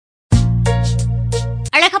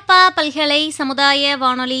பல்கலை சமுதாய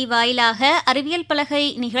வானொலி வாயிலாக அறிவியல் பலகை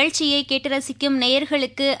நிகழ்ச்சியை கேட்டு ரசிக்கும்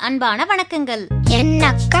நேயர்களுக்கு அன்பான வணக்கங்கள்.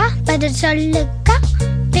 என்னக்கா பதில் சொல்லுக்கா,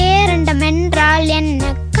 பேரண்டம் என்றால்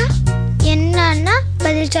என்னக்கா, என்னன்னா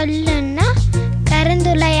பதில் சொல்லுன்னா,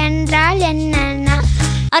 கருந்துளை என்றால் என்னன்னா.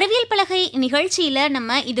 அறிவியல் பலகை நிகழ்ச்சியில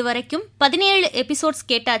நம்ம இதுவரைக்கும் 17 எபிசோட்ஸ்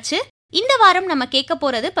கேட்டாச்சு. இந்த வாரம் நம்ம கேட்க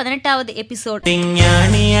போறது 18வது எபிசோட்.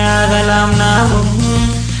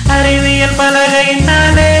 அறிவியல்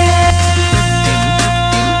பலகையினாலே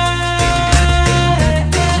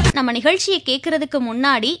நம்ம நிகழ்ச்சியை கேட்கறதுக்கு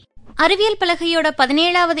முன்னாடி அறிவியல் பலகையோட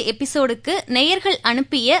 17வது எபிசோடுக்கு நேயர்கள்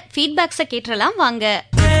அனுப்பிய ஃபீட்பேக்ஸை கேட்டலாம் வாங்க.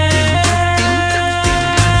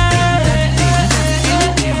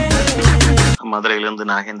 மதுரையிலிருந்து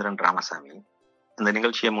நாகேந்திரன் ராமசாமி. இந்த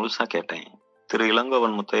நிகழ்ச்சியை முழுசா கேட்டேன். திரு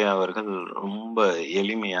இளங்கோவன் முத்தையா அவர்கள் ரொம்ப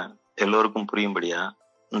எளிமையா எல்லோருக்கும் புரியும்படியா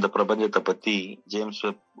இந்த பிரபஞ்சத்தை பத்தி, ஜேம்ஸ்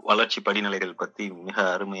வெப் வளர்ச்சி படிநிலைகள் பத்தி மிக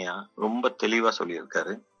அருமையா ரொம்ப தெளிவா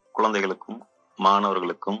சொல்லியிருக்காரு. குழந்தைகளுக்கும்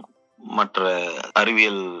மாணவர்களுக்கும் மற்ற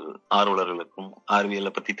அறிவியல் ஆர்வலர்களுக்கும்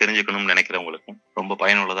அறிவியலை பத்தி தெரிஞ்சுக்கணும்னு நினைக்கிறவங்களுக்கும் ரொம்ப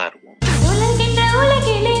பயனுள்ளதா இருக்கும்.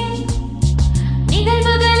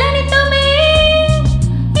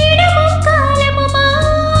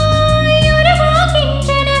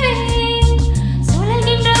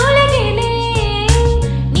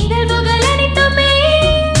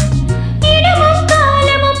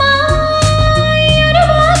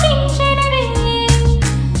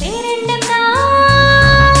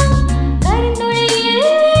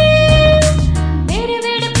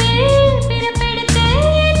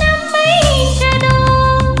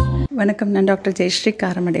 வணக்கம், நான் டாக்டர் ஜெயஸ்ரீ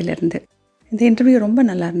காரமடையிலேருந்து. இந்த இன்டர்வியூ ரொம்ப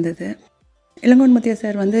நல்லா இருந்தது. இளங்கோவன் முத்தையா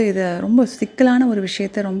சார் இதை ரொம்ப சிக்கலான ஒரு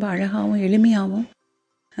விஷயத்தை ரொம்ப அழகாகவும் எளிமையாகவும்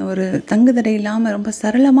ஒரு தங்குதடை இல்லாமல் ரொம்ப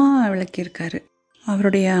சரளமாக விளக்கியிருக்காரு.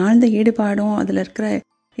 அவருடைய ஆழ்ந்த ஈடுபாடும் அதில் இருக்கிற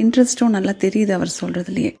இன்ட்ரெஸ்ட்டும் நல்லா தெரியுது அவர்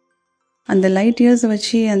சொல்கிறதுலையே. அந்த லைட் இயர்ஸை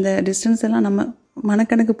வச்சு அந்த டிஸ்டன்ஸ் எல்லாம் நம்ம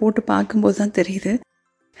மனக்கணக்கு போட்டு பார்க்கும்போது தான் தெரியுது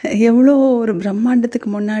எவ்வளோ ஒரு பிரம்மாண்டத்துக்கு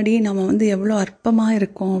முன்னாடி நம்ம எவ்வளோ அற்பமாக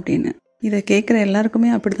இருக்கோம் அப்படின்னு. இதை கேட்குற எல்லாருக்குமே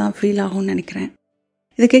அப்படி தான் ஃபீல் ஆகும்னு நினைக்கிறேன்.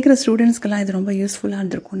 இதை கேட்குற ஸ்டூடெண்ட்ஸ்க்கெல்லாம் இது ரொம்ப யூஸ்ஃபுல்லாக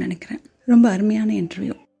இருந்திருக்கும்னு நினைக்கிறேன். ரொம்ப அருமையான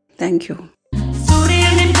இன்டர்வியூ. தேங்க்யூ.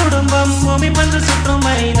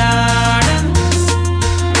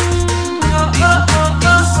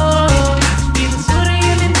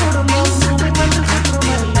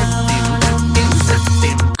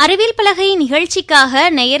 அறிவியல் பலகை நிகழ்ச்சிக்காக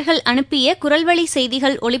நேயர்கள் அனுப்பிய குரல்வழி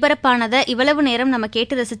செய்திகள் ஒளிபரப்பானதை இவ்வளவு நேரம் நம்ம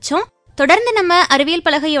கேட்டு ரசிச்சோம். தொடர்ந்து நம்ம அறிவியல்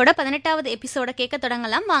பலகையோட 18வது எபிசோட கேட்க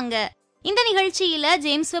தொடங்கலாம் வாங்க. இந்த நிகழ்ச்சியில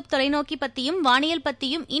ஜேம்ஸ் வெப் தொலைநோக்கி பத்தியும் வானியல்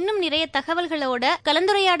பத்தியும் இன்னும் நிறைய தகவல்களோட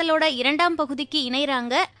கலந்துரையாடலோட 2ஆம் பகுதிக்கு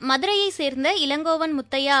இணைறாங்க மதுரையை சேர்ந்த இளங்கோவன்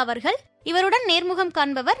முத்தையா அவர்கள். இவருடன் நேர்முகம்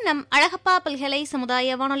காண்பவர் நம் அழகப்பா பல்கலை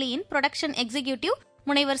சமுதாய வானொலியின் ப்ரொடக்ஷன் எக்ஸிகியூட்டிவ்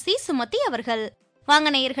முனைவர் சி சுமதி அவர்கள். வாங்க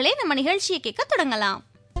நேயர்களே, நம்ம நிகழ்ச்சியை கேட்க தொடங்கலாம்.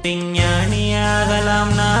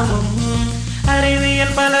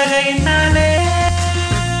 அறிவியல் பலகையினாலே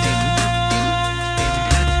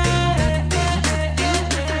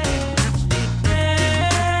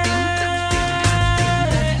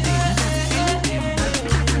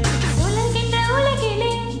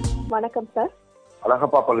வணக்கம் சார்.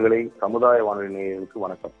 அழகப்பா பல்கலை சமுதாய வானொலி நேயர்களுக்கு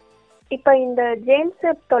வணக்கம். இப்ப இந்த ஜேம்ஸ்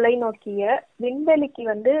வெப் தொலைநோக்கிய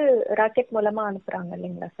விண்வெளிக்கு ராக்கெட் மூலமா அனுப்புறாங்க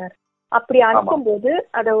இல்லைங்களா சார்? அப்படி அனுப்பும்போது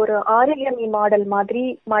அதை ஒரு RLME மாடல் மாதிரி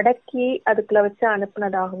மடக்கி அதுக்குள்ள வச்சு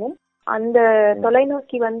அனுப்புனதாகவும், அந்த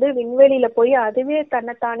தொலைநோக்கி விண்வெளியில போய் அதுவே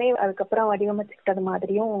தன்னைத்தானே அதுக்கப்புறம் வடிவமைச்சுக்கிட்டது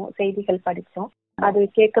மாதிரியும் செய்திகள் படிச்சோம். அது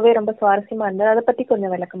கேட்கவே ரொம்ப சுவாரஸ்யமா இருந்தது. அதை பத்தி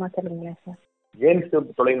கொஞ்சம் விளக்கமா சொல்லுங்களேன் சார். ஜேம்ஸ்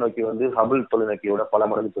வெப் தொலைநோக்கி ஹபிள் தொலைநோக்கியோட பல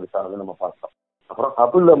மடங்கு பெருசானது நம்ம பார்த்தோம். அப்புறம்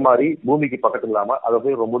ஹபிள் மாதிரி பூமிக்கு பக்கத்துல இல்லாம அதை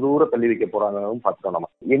போய் ரொம்ப தூரம் தள்ளி வைக்க போறாங்கன்னு பார்த்தோம். நம்ம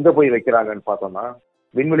எங்க போய் வைக்கிறாங்கன்னு பார்த்தோம்னா,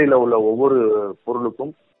 விண்வெளியில உள்ள ஒவ்வொரு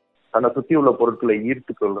பொருளுக்கும் தன்னை சுத்தி உள்ள பொருட்களை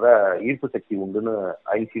ஈர்த்து கொள்ற ஈர்ப்பு சக்தி உண்டுன்னு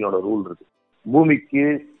ஐன்ஸ்டீனோட ரூல் இருக்கு. பூமிக்கு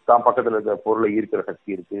தான் பக்கத்துல இருக்கிற பொருளை ஈர்க்கிற சக்தி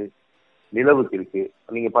இருக்கு, நிலவுக்கு இருக்கு.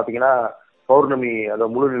 நீங்க பாத்தீங்கன்னா பௌர்ணமி,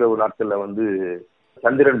 அதாவது முழு நிலவு நாட்கள்ல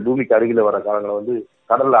சந்திரன் பூமிக்கு அருகில வர காலங்களை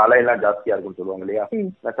கடல்ல அலையெல்லாம் ஜாஸ்தியா இருக்குன்னு சொல்லுவாங்க இல்லையா?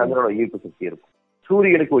 சந்திரனோட ஈர்ப்பு சக்தி இருக்கும்.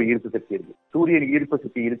 சூரியனுக்கு ஒரு ஈர்ப்பு சக்தி இருக்கு. சூரியனுக்கு ஈர்ப்பு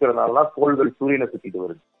சக்தி இருக்கிறதுனாலதான் கோள்கள் சூரியனை சுத்திட்டு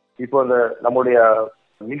வருது. இப்போ அந்த நம்முடைய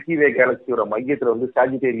மில்கி வே கேலக்சியோட மையத்துல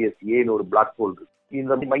சாஜிடேரியஸ் ஏன்னு ஒரு பிளாக் ஹோல் இருக்கு.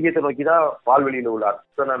 இந்த மையத்தை நோக்கிதான் பால்வெளியில உள்ள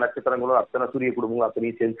அத்தனை நட்சத்திரங்களும் அத்தனை சூரிய குடும்பங்களும்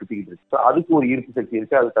அத்தனையும் சேர்ந்து சுத்திக்கிட்டு இருக்கு. அதுக்கு ஒரு ஈர்ப்பு சக்தி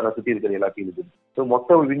இருக்கு. அது தன்னை சுத்தி இருக்கிற எல்லாத்தையும் இழுக்குது.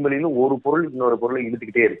 மொத்த விண்வெளியிலும் ஒரு பொருள் இன்னொரு பொருளை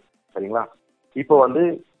இழுத்துக்கிட்டே இருக்கு. சரிங்களா? இப்போ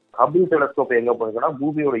ஹபிள் டெலஸ்கோப் எங்க போயிருக்கோம்னா,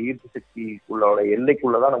 பூமியோட ஈர்ப்பு சக்தி உள்ளோட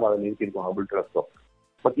எல்லைக்குள்ளதான் நம்ம அதை நிறுத்திருக்கோம். ஹபிள் டெலஸ்கோப்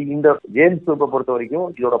பட் இந்த ஜேம்ஸ் வெப்பை பொறுத்த வரைக்கும்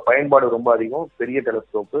இதோட பயன்பாடு ரொம்ப அதிகம். பெரிய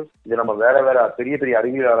டெலஸ்கோப்பு இதை நம்ம வேற பெரிய பெரிய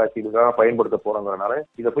அறிவியல் ஆராய்ச்சிகளுக்காக பயன்படுத்த போறோங்கிறதுனால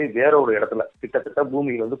இதை போய் வேற ஒரு இடத்துல கிட்டத்தட்ட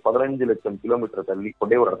பூமியில 15 லட்சம் கிலோமீட்டர் தள்ளி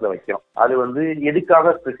கொண்டே ஒரு இடத்துல வைக்கிறோம். அது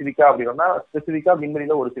எதுக்காக ஸ்பெசிபிக்கா அப்படின்னா, ஸ்பெசிபிக்கா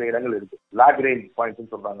விண்வெளியில ஒரு சில இடங்கள் இருக்கு, லாக்ரேஞ்ச்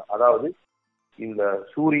பாயிண்ட்ஸ் சொல்றாங்க. அதாவது இந்த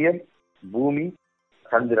சூரியன், பூமி,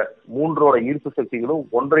 சந்திரன் மூன்றோட ஈர்ப்பு சக்திகளும்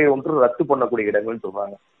ஒன்றை ஒன்று ரத்து பண்ணக்கூடிய இடங்கள்னு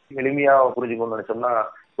சொல்றாங்க. எளிமையா புரிஞ்சுக்கணும்னு நினைச்சோம்னா,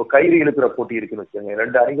 இப்போ கயிறு இழுக்கிற போட்டி இருக்குன்னு வச்சுக்கோங்க.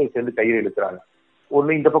 2 அணிகள் சேர்ந்து கயிறு இழுக்கிறாங்க.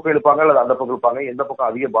 ஒண்ணு இந்த பக்கம் இழுப்பாங்க அல்லது அந்த பக்கம் இழுப்பாங்க. எந்த பக்கம்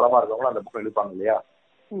அதிக பலமா இருக்கவங்களோ அந்த பக்கம் இழுப்பாங்க இல்லையா.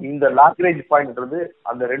 இந்த லாக்ரேஞ்ச் பாயிண்ட்ன்றது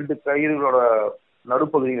அந்த 2 கயிறுகளோட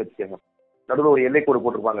நடுப்பகுதின்னு வச்சுக்கோங்க. நடுவில் ஒரு எல்லைக்கோடு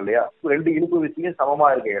போட்டிருப்பாங்க இல்லையா. 2 இழுப்பு விசையும் சமமா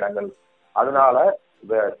இருக்க இடங்கள். அதனால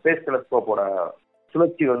இந்த ஸ்பேஸ் டெலஸ்கோப்போட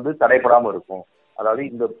சுழற்சி தடைப்படாம இருக்கும். அதாவது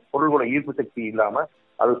இந்த பொருள்களோட ஈர்ப்பு சக்தி இல்லாம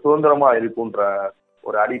அது சுதந்திரமா இருக்குன்ற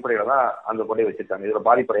ஒரு அடிப்படையில தான் அங்க கொண்டே வச்சிருக்காங்க. இதுல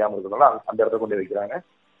பாதிப்படையாம இருக்கிறதுனால அந்த இடத்த கொண்டே வைக்கிறாங்க.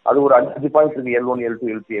 அது ஒரு 5 பாயிண்ட் இருக்கு, L1, L2,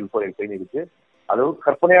 L3, L4, L5 இருக்கு. அது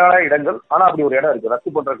கற்பனையான இடங்கள். ஆனா அப்படி ஒரு இடம் இருக்கு,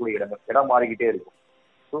 ரத்து பண்றக்கூடிய இடங்கள். இடம் மாறிக்கிட்டே இருக்கும்.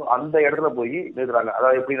 ஸோ அந்த இடத்துல போய் நிறுத்துறாங்க.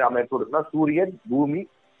 அதாவது எப்படி நாம எடுத்துக்கிட்டோம்னா, சூரியன், பூமி,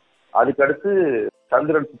 அதுக்கடுத்து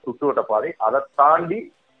சந்திரன் சுற்றுவட்ட பாதை, அதை தாண்டி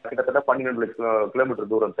கிட்டத்தட்ட 12 லட்சம்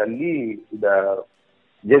கிலோமீட்டர் தூரம் தள்ளி இந்த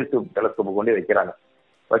ஜேம்ஸ் டெலஸ்கோப்பை கொண்டே வைக்கிறாங்க.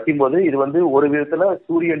 வைக்கும்போது இது ஒரு விதத்துல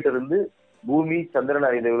சூரியன் இருந்து பூமி, சந்திரன்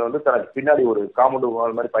இதுல தனக்கு பின்னாடி ஒரு காம்பவுண்ட்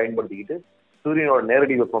வால் மாதிரி பயன்படுத்திக்கிட்டு, சூரியனோட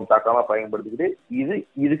நேரடி வெப்பம் தாக்காம பயன்படுத்திக்கிட்டு,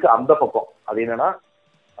 இதுக்கு அந்த பக்கம் அது என்னன்னா,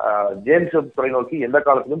 ஜேம்ஸ் வெப் தொலைநோக்கி எந்த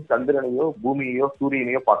காலத்திலும் சந்திரனையோ பூமியையோ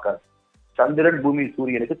சூரியனையோ பார்க்காது. சந்திரன், பூமி,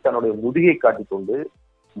 சூரியனுக்கு தன்னுடைய முதுகை காட்டிக்கொண்டு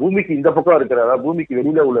பூமிக்கு இந்த பக்கம் இருக்கிற, அதாவது பூமிக்கு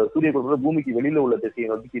வெளியில உள்ள சூரிய குடும்பத்தில் பூமிக்கு வெளியில உள்ள திசையை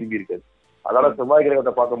நோக்கி திரும்பி இருக்காது. அதனால செவ்வாய்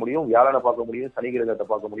கிரகத்தை பார்க்க முடியும், வியாழனை பார்க்க முடியும், சனி கிரகத்தை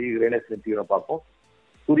பார்க்க முடியும், யுரேனஸ், நெப்டியூனை பார்க்கும்,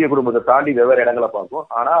 சூரிய குடும்பத்தை தாண்டி வெவ்வேறு இடங்களை பார்க்கும்.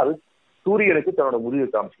 ஆனா அது சூரியனுக்கு தன்னோட முதுகை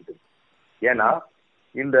காமிச்சிட்டு. ஏன்னா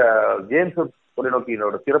இந்த ஜேம்ஸ் வெப்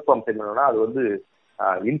தொலைநோக்கியோட சிறப்பு அம்சம் என்னன்னா, அது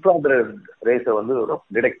இன்ஃப்ராரெட் ரேஸை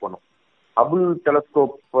டிடெக்ட் பண்ணும். ஹபிள்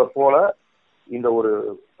டெலஸ்கோப் போல இந்த ஒரு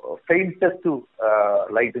ஃபெயின்டஸ்ட்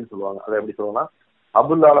லைட்னு சொல்லுவாங்க. அதை எப்படி சொல்லுவாங்கன்னா,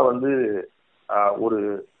 ஹபிளால ஒரு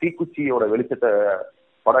தீக்குச்சியோட வெளிச்சத்தை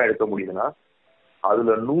படம் எடுக்க முடியுதுன்னா,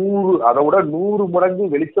 அதுல அதை விட 100 மடங்கு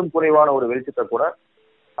வெளிச்சம் குறைவான ஒரு வெளிச்சத்தை கூட,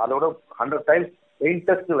 அதோட 100 டைம்ஸ்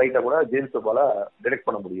ஃபெயின்டஸ்ட் லைட்டை கூட ஜேம்ஸ் வெப்பால டிடெக்ட்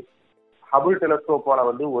பண்ண முடியும். ஹபிள் டெலஸ்கோப்பால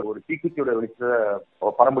ஒரு தீக்குச்சியோட வெளிச்சத்தை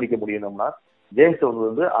படம் பிடிக்க முடியணும்னா, ஜேம்ஸ்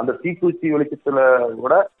அந்த தீக்குச்சி வெளிச்சத்துல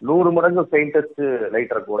கூட 100 மடங்கு ஃபெயின்டஸ்ட்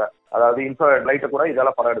லைட்டரை கூட, அதாவது இன்ஃப்ராரெட் லைட்டை கூட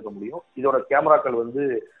இதால படம் எடுக்க முடியும். இதோட கேமராக்கள்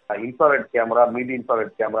இன்ஃப்ராரெட் கேமரா, மீடி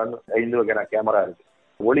இன்ஃப்ராரெட் கேமரான்னு 5 வகையான கேமரா இருக்கு.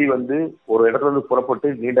 ஒளி ஒரு இடத்துல இருந்து புறப்பட்டு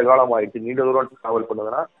நீண்ட காலம் ஆயிடுச்சு, நீண்ட தூரம் டிராவல்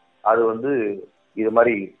பண்ணுதுன்னா அது இது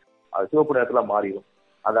மாதிரி சிவப்பு நேரத்துல மாறிடும்.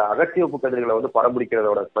 அந்த அகச்சிவப்பு கதிர்களை படம்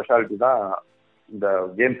பிடிக்கிறதோட ஸ்பெஷாலிட்டி தான் இந்த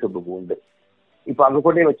ஜேம்ஸ் வெப்புக்கு உண்டு. இப்ப அங்க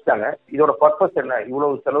கொண்டே வச்சுட்டாங்க. இதோட பர்பஸ் என்ன?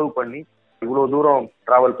 இவ்வளவு செலவு பண்ணி இவ்வளவு தூரம்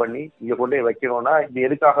டிராவல் பண்ணி இங்க கொண்டே வைக்கணும்னா, இது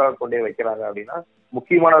எதுக்காக கொண்டே வைக்கிறாங்க அப்படின்னா,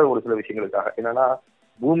 முக்கியமான ஒரு சில விஷயங்களுக்காக. என்னன்னா,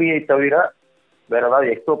 பூமியை தவிர வேற ஏதாவது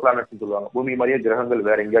எக்ஸோ பிளானட்ஸ் சொல்லுவாங்க. பூமி மாதிரியே கிரகங்கள்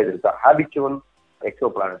வேற எங்கேயாவது இருக்கா? ஹேபிச்சுவல் எக்ஸோ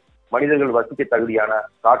பிளானட், மனிதர்கள் வசிக்க தகுதியான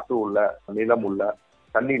காற்று உள்ள, நிலம் உள்ள,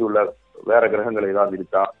 தண்ணீர் உள்ள வேற கிரகங்கள் ஏதாவது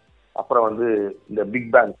இருக்கா? அப்புறம் இந்த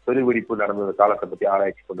பிக் பேங் பெருவெடிப்பு நடந்த காலத்தை பத்தி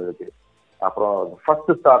ஆராய்ச்சி கொண்டதுக்கு. அப்புறம்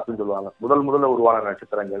ஃபர்ஸ்ட் ஸ்டார்ஸ்ன்னு சொல்லுவாங்க, முதல்ல உருவான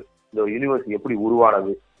நட்சத்திரங்கள், இந்த யூனிவர்ஸ் எப்படி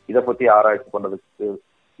உருவானது, இதை பத்தி ஆராய்ச்சி பண்றதுக்கு.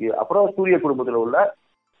 அப்புறம் சூரிய குடும்பத்தில் உள்ள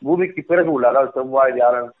பூமிக்கு பிறகு உள்ள, அதாவது செவ்வாய்,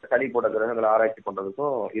 வியாழன், சனி போன்ற கிரகங்களை ஆராய்ச்சி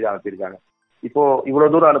பண்றதுக்கும் இதை அனுப்பியிருக்காங்க. இப்போ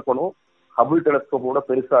இவ்வளவு தூரம் அனுப்பணும், ஹபிள் டெலஸ்கோப்போட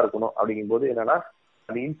பெருசா இருக்கணும். அப்படிங்கும்போது என்னன்னா,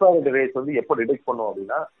 அந்த இன்ஃப்ராரெட் ரேஸ் எப்போ டிடெக்ட் பண்ணும்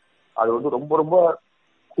அப்படின்னா, அது ரொம்ப ரொம்ப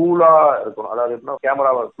கூலா இருக்கணும். அதாவது எப்படின்னா,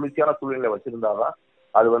 கேமராவை குளிர்ச்சியான சூழ்நிலை வச்சிருந்தாதான்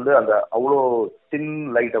அது அந்த அவ்வளோ தின்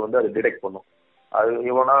லைட்டை அது டிடெக்ட் பண்ணும். அது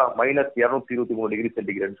எவ்வளோனா -223 டிகிரி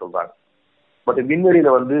சென்டிகிரேட்னு சொல்றாங்க. பட் விண்வெளியில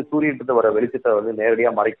சூரியன்கிட்ட வர வெளிச்சத்தை நேரடியா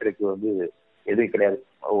மறைக்கிறதுக்கு எதுவும் கிடையாது.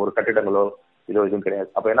 ஒரு கட்டிடங்களோ எதுவும் கிடையாது.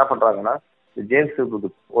 அப்ப என்ன பண்றாங்கன்னா, ஜேம்ஸ்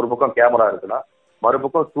ஒரு பக்கம் கேமரா இருக்குன்னா,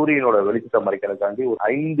 மறுபக்கம் சூரியனோட வெளிச்சத்தை மறைக்கிறதுக்காண்டி ஒரு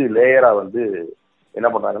 5 லேயரா என்ன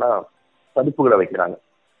பண்றாங்கன்னா, தடுப்புகளை வைக்கிறாங்க.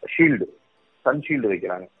 ஷீல்டு, சன் ஷீல்டு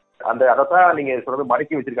வைக்கிறாங்க. அதைத்தான் நீங்க சொல்றது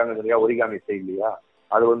மடக்கி வச்சிருக்காங்க இல்லையா, ஒரிகாமி ஸ்டைல் இல்லையா.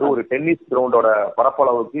 அது ஒரு டென்னிஸ் கிரவுண்டோட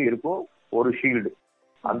பரப்பளவுக்கு இருக்கும் ஒரு ஷீல்டு.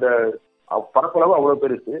 அந்த பரப்பளவு அவ்வளவு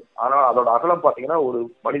பெருசு. ஆனா அதோட அகலம் பாத்தீங்கன்னா, ஒரு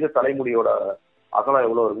மனித தலைமுடியோட அகலம்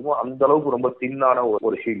எவ்வளவு இருக்குமோ அந்த அளவுக்கு ரொம்ப தின்னான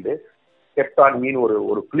ஒரு ஷீல்டு. கெப்டான் மீன்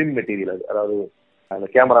ஒரு பிலிம் மெட்டீரியல். அது அதாவது அந்த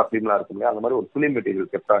கேமரா பிலிம்லாம் இருக்கும் இல்லையா, அந்த மாதிரி ஒரு பிலிம்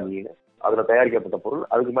மெட்டீரியல் கெப்டான் மீன். அதுல தயாரிக்கப்பட்ட பொருள்.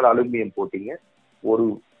 அதுக்கு மேல அலுமினியம் போட்டிங்க. ஒரு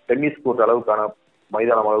டென்னிஸ் கோர்ட் அளவுக்கான,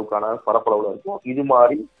 மைதானம் அளவுக்கான பரப்பளவுல இருக்கும். இது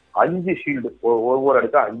மாதிரி 5 ஷீல்டு, ஒவ்வொரு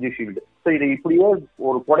அடுக்கா 5 ஷீல்டு. ஸோ இதை இப்படியே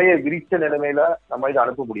ஒரு கொடையை விரிச்ச நிலைமையில நம்ம இதை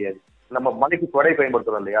அனுப்ப முடியாது. நம்ம மலைக்கு கொடை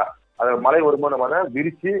பயன்படுத்துறோம் இல்லையா, அது மழை வரும்போது நம்ம அதை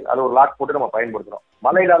விரிச்சு அதை ஒரு லாக் போட்டு நம்ம பயன்படுத்துறோம்.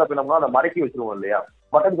 மழை இல்லாத பின்னம்னா அதை மடக்கி வச்சிருவோம் இல்லையா.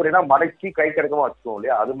 பட்டன் துறைனா மடக்கி கை கிடைக்கமா வச்சுக்கோம்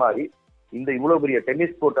இல்லையா, அது மாதிரி இந்த இவ்வளவு பெரிய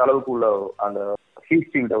டென்னிஸ் கோர்ட் அளவுக்கு உள்ள அந்த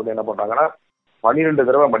ஹீட் ஷீல்டை வந்து என்ன பண்றாங்கன்னா 12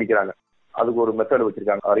 தடவை மடிக்கிறாங்க. அதுக்கு ஒரு மெத்தட்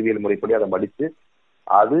வச்சிருக்காங்க, அறிவியல் முறைப்படி அதை மடிச்சு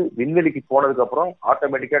அது விண்வெளிக்கு போனதுக்கு அப்புறம்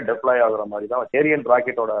ஆட்டோமேட்டிக்கா டெப்ளாய் ஆகுற மாதிரி தான் ஏரியன்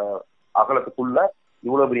ராக்கெட்டோட அகலத்துக்குள்ள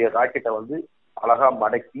இவ்வளவு பெரிய ராக்கெட்டை வந்து அழகா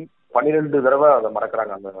மடக்கி 12 தடவை அதை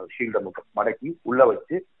மடக்கிறாங்க. அந்த ஷீல்டை மட்டும் மடக்கி உள்ள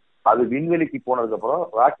வச்சு அது விண்வெளிக்கு போனதுக்கு அப்புறம்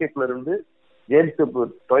ராக்கெட்ல இருந்து ஜேம்ஸ்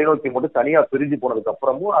தொலைநோக்கி மட்டும் தனியா பிரிஞ்சு போனதுக்கு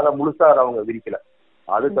அப்புறமும் அதை முழுசா அதை அவங்க விரிக்கல.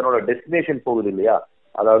 அது தன்னோட டெஸ்டினேஷன் போகுது இல்லையா,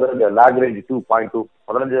 அதாவது இந்த லாக்ரேஞ்ச் 2.2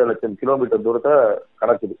 15 லட்சம் கிலோமீட்டர் தூரத்தை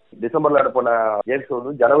கடக்குது. டிசம்பர்ல அனுப்பின ஜேம்ஸ்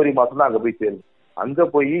வந்து ஜனவரி மாசம் தான் அங்க போய் சேருது. அங்க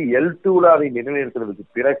போய் L2ல அதை நிலைநிறுத்துறதுக்கு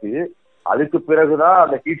பிறகு அதுக்கு பிறகுதான்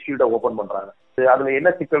அந்த ஹீட் ஷீல்டை ஓபன் பண்றாங்க. அதுல என்ன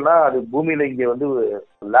சிக்கல்னா, அது பூமியில இங்க வந்து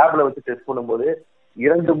லேப்ல வச்சு டெஸ்ட் பண்ணும்போது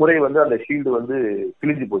 2 முறை வந்து அந்த ஷீல்டு வந்து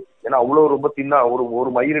கிழிஞ்சு போச்சு. ஏன்னா அவ்வளவு ரொம்ப தின்னா ஒரு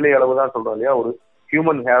மயிரிலை அளவு தான் சொல்றோம் இல்லையா, ஒரு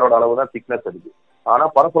ஹியூமன் ஹேரோட அளவு தான் திக்னஸ் இருக்கு. ஆனா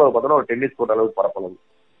பரப்பளவு பார்த்தோன்னா ஒரு டென்னிஸ் கோர்ட் அளவு பரப்பளவு.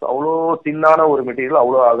 அவ்வளோ தின்னான ஒரு மெட்டீரியல்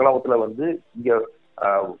அவ்வளோ அகலத்துல வந்து இங்க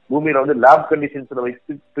பூமியில வந்து லேப் கண்டிஷன்ஸ்ல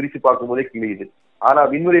வச்சு பிரிச்சு பார்க்கும்போதே கிழியுது. ஆனா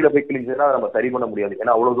விண்வெளியில போய் கிழிஞ்சதுன்னா நம்ம சரி பண்ண முடியாது,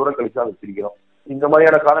 ஏன்னா அவ்வளவு தூரம் கழிச்சு அதை பிரிக்கிறோம். இந்த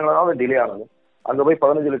மாதிரியான காரணங்களால டிலே ஆனது. அங்க போய்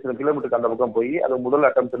 15 லட்சம் கிலோமீட்டருக்கு அந்த பக்கம் போய் அது முதல்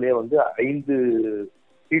அட்டம்ப்ட்லயே வந்து 5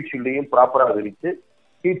 ஹீட் ஷீல்டையும் ப்ராப்பரா விரிச்சு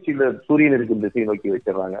ஹீட் ஷீல்டு சூரியன் இருக்கும் திசையை நோக்கி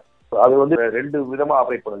வச்சிடறாங்க. அது வந்து 2 விதமா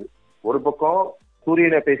ஆப்ரேட் பண்ணுது. ஒரு பக்கம்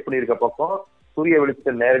சூரியனை ஃபேஸ் பண்ணியிருக்க பக்கம் சூரிய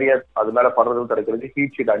வெளிச்சத்தை நேரடியா அது மேல படுறதும் தடுக்கிறதுக்கு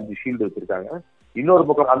ஹீட் ஷீல்டு 5 ஷீல்டு வச்சிருக்காங்க. இன்னொரு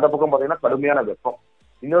பக்கம் அந்த பக்கம் பாத்தீங்கன்னா கடுமையான வெப்பம்.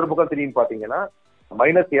 இன்னொரு பக்கம் திரும்பி பாத்தீங்கன்னா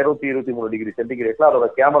 -223°C அதோட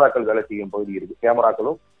கேமராக்கள் வேலை செய்யும் பகுதி இருக்கு.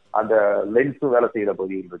 கேமராக்களும் அந்த லென்ஸும் வேலை செய்யற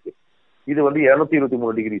பகுதியில் இருக்கு. இது வந்து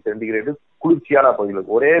 223°C குளிர்ச்சியான பகுதியில்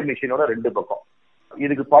இருக்கு. ஒரே மிஷினோட 2 பக்கம்.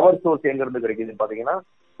 இதுக்கு பவர் சோர்ஸ் எங்க இருந்து கிடைக்குதுன்னு பாத்தீங்கன்னா,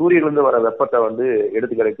 சூரியன்ல இருந்து வர வெப்பத்தை வந்து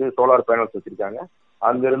எடுத்துக்கிறதுக்கு சோலார் பேனல்ஸ் வச்சிருக்காங்க.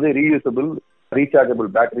 அங்க இருந்து ரீயூசபிள் ரீசார்ஜபிள்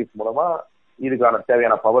பேட்டரிஸ் மூலமா இதுக்கான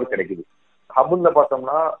தேவையான பவர் கிடைக்குது. ஹபுல்ல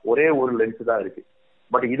பார்த்தோம்னா ஒரே ஒரு லென்ஸ் தான் இருக்கு.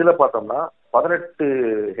 பட் இதுல பார்த்தோம்னா 18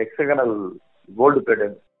 ஹெக்ஸகனல் கோல்டு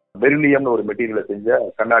பிளேட்டட் பெரிலியம்னு ஒரு மெட்டீரியலை செஞ்ச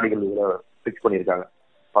கண்ணாடிகள் இதுல பிக்ஸ் பண்ணியிருக்காங்க.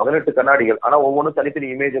 18 கண்ணாடிகள், ஆனா ஒவ்வொன்றும் தனித்தனி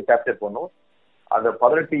இமேஜை கேப்சர் பண்ணும். அந்த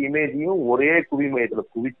 18 இமேஜையும் ஒரே குவி மையத்துல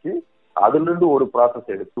குவிச்சு அதுல இருந்து ஒரு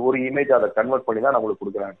ப்ராசஸ் எடுத்து ஒரு இமேஜ் அதை கன்வெர்ட் பண்ணி தான் நம்மளுக்கு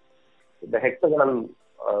கொடுக்குறாங்க. இந்த ஹெக்ஸகனல்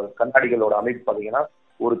கண்ணாடிகளோட அமைப்பு பாத்தீங்கன்னா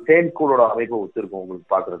ஒரு தேன்கூலோட அமைப்பை ஒத்துருக்கும்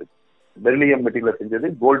உங்களுக்கு பாக்குறதுக்கு. பெரிலியம் மெட்டீரியல் செஞ்சது,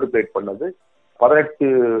 கோல்டு பிளேட் பண்ணது, 18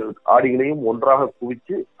 ஆடிகளையும் ஒன்றாக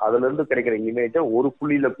குவிச்சு அதுல இருந்து கிடைக்கிற இமேஜை ஒரு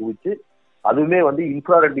புள்ளியில குவிச்சு, அதுவுமே வந்து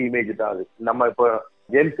இன்ஃப்ராரெட் இமேஜ் தான். அது நம்ம இப்ப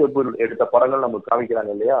ஜேம்ஸ் வெப் எடுத்த படங்கள் நமக்கு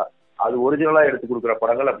காமிக்கிறாங்க இல்லையா, அது ஒரிஜினலா எடுத்து கொடுக்குற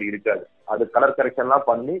படங்கள் அப்படி இருக்காது. அது கலர் கரெக்ஷன்லாம்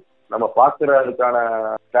பண்ணி நம்ம பாக்குறதுக்கான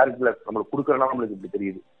கிளாரிட்டியில நம்மளுக்கு கொடுக்குறதுனா நம்மளுக்கு இப்படி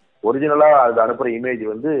தெரியுது. ஒரிஜினலா அது அனுப்புற இமேஜ்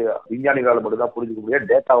வந்து விஞ்ஞானிகளால் மட்டும் தான் புரிஞ்சுக்க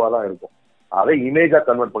முடியாது, டேட்டாவா தான் இருக்கும். அதை இமேஜா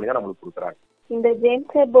கன்வெர்ட் பண்ணி தான் நம்மளுக்கு கொடுக்குறாங்க. இந்த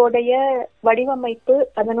ஜேம்ஸ் வெப்போடைய வடிவமைப்பு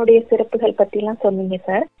அதனுடைய சிறப்புகள் பத்தி எல்லாம் சொன்னீங்க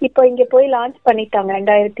சார். இப்போ இங்க போய் லான்ச் பண்ணிட்டாங்க,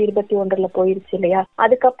 2021 போயிருச்சு இல்லையா.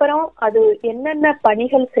 அதுக்கப்புறம் அது என்னென்ன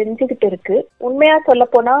பணிகள் செஞ்சுக்கிட்டு இருக்கு, உண்மையா சொல்ல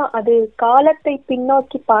போனா அது காலத்தை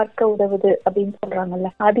பின்னோக்கி பார்க்க உதவுது அப்படின்னு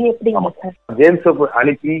சொல்றாங்கல்ல, அது எப்படிங்க சார்? ஜேம்ஸ் வெப்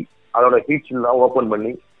அனுப்பி அதோட ஹீட் எல்லாம் ஓபன்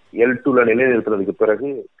பண்ணி L2ல நிலைநிறுத்துறதுக்கு பிறகு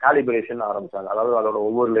காலிபரேஷன் ஆரம்பிச்சாங்க. அதாவது அதோட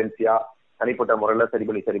ஒவ்வொரு லென்ஸியா தனிப்பட்ட முறையில சரி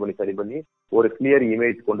பண்ணி ஒரு கிளியர்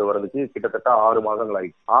இமேஜ் கொண்டு வரதுக்கு கிட்டத்தட்ட 6 மாதங்கள்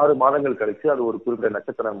ஆயிடுச்சு. 6 மாதங்கள் கழிச்சு அது ஒரு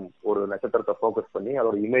குறிப்பிட்ட ஒரு நட்சத்திரத்தை போக்கஸ் பண்ணி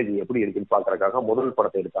அதோட இமேஜ் எப்படி இருக்குன்னு பாக்குறதுக்காக முதல்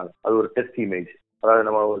படத்தை எடுத்தாங்க. அது ஒரு டெஸ்ட் இமேஜ். அதாவது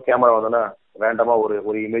நம்ம ஒரு கேமரா வந்தோன்னா ரேண்டமா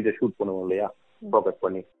ஒரு இமேஜை ஷூட் பண்ணுவோம் இல்லையா, போக்கஸ்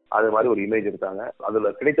பண்ணி அது மாதிரி ஒரு இமேஜ் எடுத்தாங்க. அதுல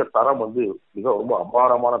கிடைத்த தரம் வந்து மிக ரொம்ப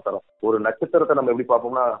அபாரமான தரம். ஒரு நட்சத்திரத்தை நம்ம எப்படி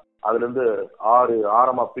பார்ப்போம்னா அதுல இருந்து 6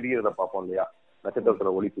 ஆரமா பிரியறத பார்ப்போம் இல்லையா,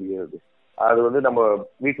 நட்சத்திரத்துல ஒளி பிரிகிறது. அது வந்து நம்ம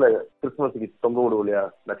வீட்டுல கிறிஸ்துமஸுக்கு தொங்க விடுவோம் இல்லையா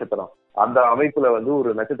நட்சத்திரம், அந்த அமைப்புல வந்து ஒரு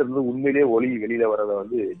நட்சத்திரத்துல உண்மையிலேயே ஒளி வெளியில வர்றதை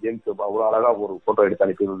வந்து ஜேம்ஸ் வெப் அவ்வளவு அழகா ஒரு போட்டோ எடுத்து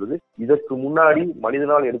அனுப்பி இருந்தது. இதற்கு முன்னாடி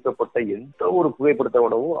மனிதனால் எடுக்கப்பட்ட எந்த ஒரு புகைப்படத்தை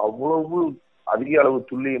விடவும் அவ்வளவு அதிக அளவு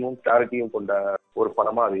துல்லியமும் கிளாரிட்டியும் கொண்ட ஒரு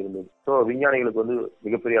படமா அது இருந்தது. ஸோ விஞ்ஞானிகளுக்கு வந்து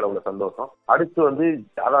மிகப்பெரிய அளவுல சந்தோஷம். அடுத்து வந்து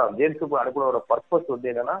அதான் ஜேம்ஸ் வெப் அனுப்புனோட பர்பஸ் வந்து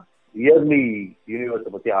என்னன்னா இயர்லி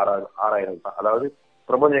யூனிவர்ஸை பத்தி ஆராயிரம் தான். அதாவது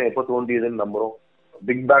பிரபஞ்சம் எப்போ தோன்றியதுன்னு நம்புறோம்.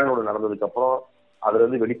 பிக் பேங் ஒன்று நடந்ததுக்கு அப்புறம் அதுல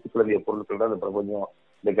இருந்து வெடித்து கிளம்பிய பொருட்கள் தான் இந்த பிரபஞ்சம்,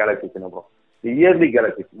 இந்த கேலக்சிஸ். அப்புறம் இயர்லி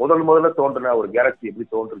கேலக்சிஸ் முதல்ல தோன்றின ஒரு கேலக்சி எப்படி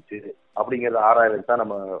தோன்றுச்சு அப்படிங்கறத ஆராய்றது தான்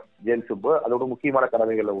நம்ம ஜேம்ஸ் வெப் அதோட முக்கியமான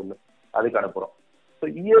கடமைகள்ல ஒண்ணு. அதுக்கு அனுப்புறோம். ஸோ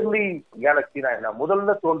இயர்லி கேலக்சினா என்ன,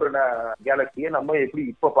 முதல்ல தோன்றின கேலக்சியை நம்ம எப்படி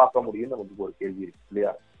இப்ப பார்க்க முடியும்னு நமக்கு ஒரு கேள்வி இருக்கு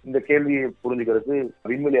இல்லையா. இந்த கேள்வியை புரிஞ்சுக்கிறதுக்கு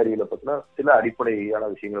விண்வெளி அறிவியலை பத்தின சில அடிப்படையான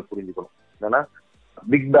விஷயங்களை புரிஞ்சுக்கணும். என்னன்னா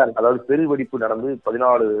பிக் பேங், அதாவது பெருவெடிப்பு நடந்து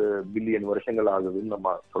 14 பில்லியன் வருஷங்கள் ஆகுதுன்னு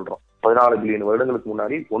நம்ம சொல்றோம். 14 பில்லியன் வருடங்களுக்கு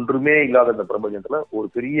முன்னாடி ஒன்றுமே இல்லாத இந்த பிரபஞ்சத்துல ஒரு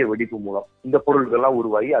பெரிய வெடிப்பு மூலம் இந்த பொருட்கள்லாம்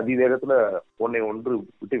உருவாகி அதிவேகத்துல ஒன்று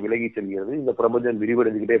விட்டு விலகி செல்கிறது. இந்த பிரபஞ்சம்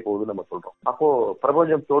விரிவடைஞ்சுக்கிட்டே போகுதுன்னு நம்ம சொல்றோம். அப்போ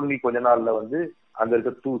பிரபஞ்சம் தோல்வி கொஞ்ச நாள்ல அங்க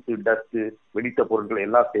இருக்க தூசு, டஸ்ட், வெடித்த பொருட்கள்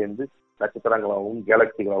எல்லாம் சேர்ந்து நட்சத்திரங்களாகவும்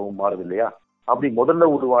கேலக்சிகளாகவும் மாறுது இல்லையா? அப்படி முதல்ல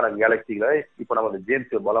உருவான கேலக்சிகளை இப்ப நம்ம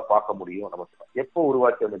ஜேம்ஸ் வெப்பால பார்க்க முடியும். நம்ம எப்போ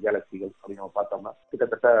உருவாச்சு அந்த கேலக்சிகள் அப்படின்னு நம்ம பார்த்தோம்னா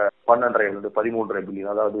கிட்டத்தட்ட 12.5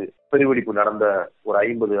 பில்லியன், அதாவது பெருவெடிப்பு நடந்த ஒரு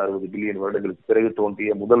 50-60 பில்லியன் வருடங்களுக்கு பிறகு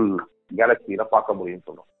தோன்றிய முதல் கேலக்சிகளை பார்க்க முடியும்னு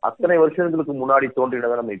சொன்னோம். அத்தனை வருஷங்களுக்கு முன்னாடி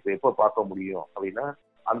தோன்றினதை நம்ம இப்ப எப்ப பார்க்க முடியும் அப்படின்னா,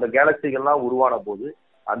 அந்த கேலக்சிகள்லாம் உருவான போது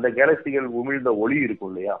அந்த கேலக்சிகள் உமிழ்ந்த ஒளி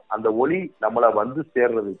இருக்கும் இல்லையா, அந்த ஒளி நம்மள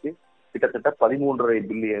சேர்றதுக்கு கிட்டத்தட்ட 13.5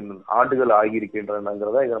 பில்லியன் ஆண்டுகள்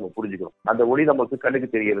ஆகியிருக்கின்றனங்கிறத இதை நம்ம புரிஞ்சுக்கணும். அந்த ஒளி நமக்கு கண்ணுக்கு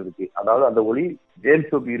தெரியறதுக்கு, அதாவது அந்த ஒளி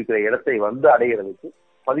ஜேம்ஸ் வெப் இருக்கிற இடத்தை அடையிறதுக்கு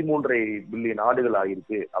 13.5 பில்லியன் ஆண்டுகள்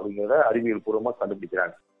ஆகிருக்கு அப்படிங்கிறத அறிவியல் பூர்வமா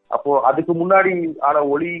கண்டுபிடிக்கிறாங்க. அப்போ அதுக்கு முன்னாடி ஆன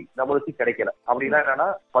ஒளி நம்மளுக்கு கிடைக்கல. அப்படின்னா என்னன்னா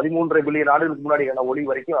 13.5 பில்லியன் ஆண்டுகளுக்கு முன்னாடி ஆன ஒளி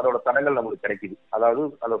வரைக்கும் அதோட தடங்கள் நம்மளுக்கு கிடைக்குது. அதாவது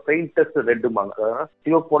அந்த பெயிண்டஸ்ட் ரெட்டுமாங்க,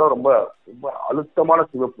 சிவப்போட ரொம்ப ரொம்ப அழுத்தமான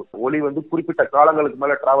சிவப்பு ஒளி குறிப்பிட்ட காலங்களுக்கு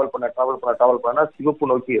மேல டிராவல் பண்ண சிவப்பு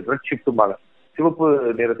நோக்கி ரெட் ஷிஃப்ட்மாங்க, சிவப்பு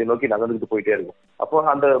நிறத்தை நோக்கி நகர்ந்துட்டு போயிட்டே இருக்கும். அப்போ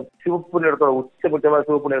அந்த சிவப்பு நிறத்தோட உச்சபட்சமா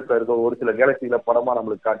சிவப்பு நிறத்துல இருக்க ஒரு சில கேலக்சிகளை படமா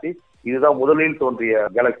நம்மளுக்கு காட்டி இதுதான் முதலில் தோன்றிய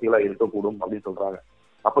கேலக்சிகளா இருக்கக்கூடும் அப்படின்னு சொல்றாங்க.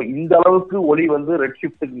 அப்போ இந்த அளவுக்கு ஒளி ரெட்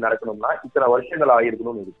ஷிஃப்ட்டுக்கு நடக்கணும்னா இத்தனை வருஷங்கள்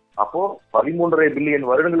ஆயிருக்கணும்னு இருக்கு. அப்போ 13.5 பில்லியன்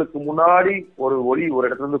வருடங்களுக்கு முன்னாடி ஒரு ஒளி ஒரு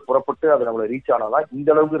இடத்துல இருந்து புறப்பட்டு அதை நம்மள ரீச் ஆனாதான்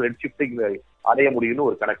இந்த அளவுக்கு ரெட் ஷிஃப்ட்டுக்கு அடைய முடியும்னு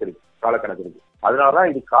ஒரு கணக்கு இருக்கு, காலக்கணக்கு இருக்கு.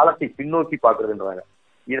 அதனாலதான் இது காலத்தை பின்னோக்கி பாக்குறதுன்றாங்க.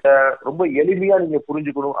 இத ரொம்ப எளிமையா நீங்க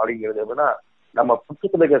புரிஞ்சுக்கணும் அப்படிங்கிறது எப்படின்னா, நம்ம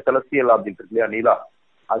பக்கத்துல இருக்க செலஸ்டியல் ஆப்ஜெக்ட் இருக்கு இல்லையா, நிலா,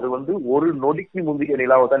 அது ஒரு நொடிக்கு முந்தைய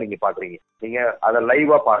நிலாவை தான் நீங்க பாக்குறீங்க. நீங்க அதை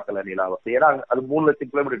லைவா பார்க்கல நிலாவை, ஏன்னா அது 3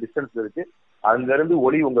 லட்சம் கிலோமீட்டர் டிஸ்டன்ஸ்ல இருக்கு. அங்க இருந்து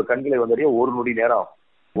ஒளி உங்க கண்களை வந்தடைய ஒரு நொடி நேரம்,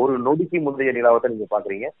 ஒரு நொடிக்கு முந்தைய நிலாவை தான் நீங்க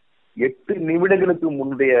பாக்குறீங்க. 8 நிமிடங்களுக்கு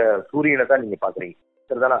முந்தைய சூரியனை தான் நீங்க பாக்குறீங்க,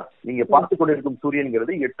 சரிதானா? நீங்க பார்த்து கொண்டிருக்கும்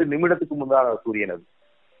சூரியன்கிறது 8 நிமிடத்துக்கு முந்தான சூரியன். அது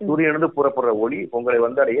சூரியன் புறப்படுற ஒளி உங்களை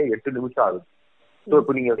அடைய 8 நிமிஷம் ஆகுது.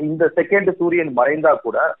 இப்ப நீங்க இந்த செகண்ட் சூரியன் மறைந்தா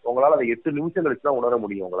கூட உங்களால அதை 8 நிமிஷம் கழிச்சு தான் உணர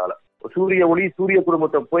முடியும். உங்களால சூரிய ஒளி சூரிய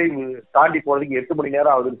குடும்பத்தை போய் தாண்டி போறதுக்கு 8 மணி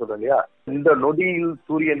நேரம் ஆகுதுன்னு சொல்றேன் இல்லையா? இந்த நொடியில்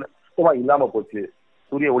சூரியன் சுத்தமா இல்லாம போச்சு,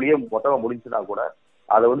 சூரிய ஒளியை மொத்தமா முடிஞ்சுன்னா கூட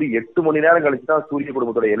அதை 8 மணி நேரம் கழிச்சுதான் சூரிய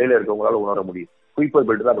குடும்பத்தோட இலையில இருக்கவங்களால உணர முடியும். குயிப்பர்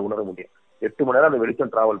பெல்ட் தான் அதை உணர முடியும். 8 மணி நேரம் அந்த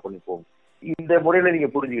வெளிச்சம் டிராவல் பண்ணி போகும். இந்த முறையில நீங்க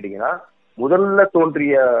புரிஞ்சுக்கிட்டீங்கன்னா, முதல்ல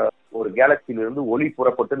தோன்றிய ஒரு கேலக்சியிலிருந்து ஒளி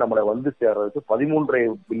புறப்பட்டு நம்மளை சேர்றதுக்கு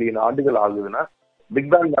 13.5 பில்லியன் ஆண்டுகள் ஆகுதுன்னா,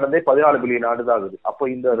 பிக் பேங் நடந்தே 14 பில்லியன் ஆண்டு தான் ஆகுது. அப்போ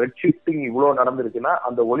இந்த ரெட் ஷிஃப்டிங் இவ்வளவு நடந்திருக்குன்னா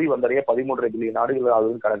அந்த ஒளி வந்தடைய 13.5 பில்லியன் ஆண்டுகள்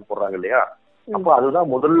ஆகுதுன்னு கணக்கு போடுறாங்க இல்லையா? அப்போ அதுதான்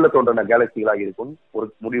முதல்ல தோன்றின கேலக்சிகளா இருக்கும்னு ஒரு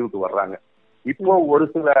முடிவுக்கு வர்றாங்க. இப்போ ஒரு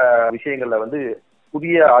சில விஷயங்கள்ல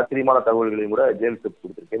புதிய ஆச்சரியமான தகவல்களையும் கூட ஜேம்ஸ் வெப்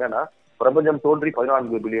கொடுத்திருக்கு. என்னன்னா, பிரபஞ்சம் தோன்றி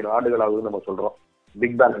 14 பில்லியன் ஆண்டுகள் ஆகுதுன்னு நம்ம சொல்றோம்.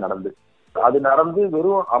 பிக் பேங் நடந்து அது நடந்து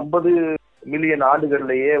வெறும் 50 மில்லியன்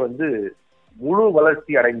ஆண்டுகள்லயே முழு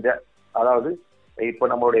வளர்ச்சி அடைந்த, அதாவது இப்ப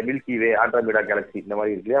நம்மளுடைய மில்கி வே, ஆண்ட்ரோமேடா கேலக்சி இந்த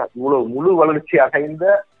மாதிரி இருக்கு இல்லையா, இவ்வளவு முழு வளர்ச்சி அடைந்த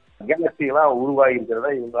கேலக்சி எல்லாம் உருவாகி இருக்கிறதா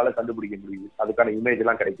இவங்களால கண்டுபிடிக்க முடியுது. அதுக்கான இமேஜ்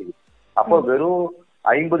எல்லாம் கிடைக்குது. அப்போ வெறும்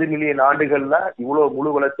 50 மில்லியன் ஆண்டுகள்ல இவ்வளவு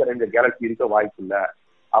முழு வளர்ச்சி அடைந்த கேலக்சி இருக்க வாய்ப்பு இல்ல.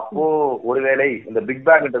 அப்போ ஒருவேளை இந்த பிக்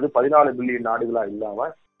பேங்ன்றது 14 பில்லியன் ஆண்டுகளா இல்லாம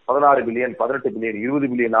 16 பில்லியன், 18 பில்லியன்,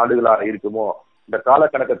 20 பில்லியன் ஆண்டுகளா இருக்குமோ, இந்த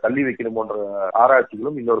காலக்கணக்கை தள்ளி வைக்கணுமோன்ற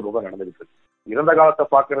ஆராய்ச்சிகளும் இன்னொரு முகம் நடந்திருக்கு. இறந்த காலத்தை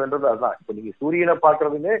பாக்குறதுன்றது அதுதான். இப்ப நீங்க சூரியனை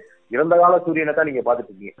பாக்குறதுன்னு இறந்த கால சூரியனை தான் நீங்க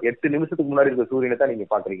பாத்துட்டு இருக்கீங்க. 8 நிமிஷத்துக்கு முன்னாடி இருக்க சூரியனை தான் நீங்க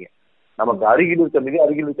பாக்குறீங்க. நமக்கு அருகில் இருக்க மிக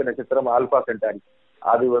அருகில் இருக்க நட்சத்திரம் ஆல்பா சென்டாரி.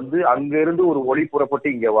 அது அங்க இருந்து ஒரு ஒளி புறப்பட்டு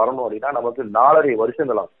இங்க வரணும் அப்படின்னா நமக்கு 4.5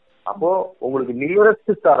 வருஷங்கள் ஆகும். அப்போ உங்களுக்கு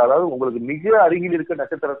நியரஸ்ட் ஸ்டார், அதாவது உங்களுக்கு மிக அருகில் இருக்க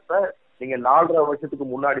நட்சத்திரத்தை நீங்க 4.5 வருஷத்துக்கு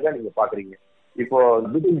முன்னாடிதான் நீங்க பாக்குறீங்க. இப்போ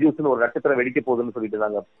பிடில் ஜூஸ்னு ஒரு நட்சத்திரம் வெடிக்க போகுதுன்னு சொல்லிட்டு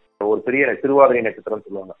இருந்தாங்க. ஒரு பெரிய திருவாதிரை நட்சத்திரம்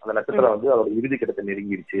சொல்லுவாங்க. அந்த நட்சத்திரம் அதோட இறுதி கட்டத்தை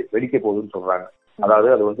நெருங்கிடுச்சு, வெடிக்க போகுதுன்னு சொல்றாங்க. அதாவது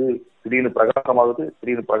அது திடீர்னு பிரகாசமாகுது,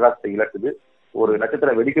 திடீர்னு பிரகாசத்தை இழக்குது. ஒரு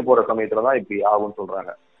நட்சத்திரம் வெடிக்க போற சமயத்துலதான் இப்படி ஆகும்னு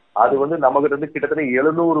சொல்றாங்க. அது நமக்கிட்ட இருந்து கிட்டத்தட்ட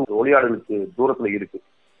 700 ஒளியாடுகளுக்கு தூரத்துல இருக்கு.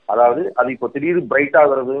 அதாவது அது இப்போ திடீர்னு பிரைட்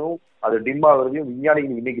ஆகுறதையும் அது டிம் ஆகுறதையும்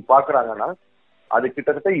விஞ்ஞானிகள் இன்னைக்கு பாக்குறாங்கன்னா, அது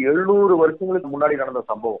கிட்டத்தட்ட 700 வருஷங்களுக்கு முன்னாடி நடந்த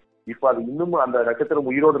சம்பவம். இப்ப அது இன்னும் அந்த நட்சத்திரம்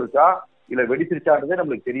உயிரோடு இருக்கா இல்ல வெடிச்சிருச்சான்றதே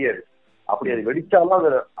நம்மளுக்கு தெரியாது. அப்படி அது வெடிச்சாலும்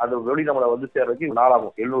அது வெளி நம்மளை சேர்றதுக்கு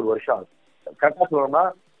நாளாகும், 700 வருஷம் ஆகும். கரெக்டா சொல்லணும்னா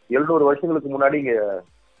 700 வருஷங்களுக்கு முன்னாடி இங்க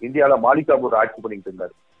இந்தியாவில மாலிகாபூர் ஆட்சி பண்ணிட்டு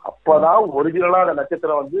இருந்தாரு. அப்பதான் ஒரிஜினலா அந்த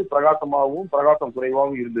நட்சத்திரம் பிரகாசமாகவும் பிரகாசம்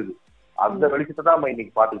குறைவாகவும் இருந்தது. அந்த வெளிச்சத்தை தான் நம்ம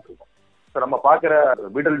இன்னைக்கு பாத்துட்டு இருக்கோம். நம்ம பாக்குற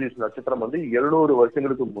பீட்டல் ஜூஸ் நட்சத்திரம் 700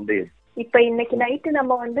 வருஷங்களுக்கு முந்தைய. இப்ப இன்னைக்கு நைட்டு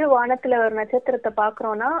நம்ம வானத்துல ஒரு நட்சத்திரத்தை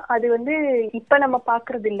பாக்குறோம்னா அது இப்ப நம்ம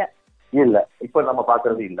பாக்குறது இல்ல. இப்ப நம்ம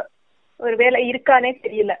பாக்குறது இல்ல. ஒரு வேலை இருக்கானே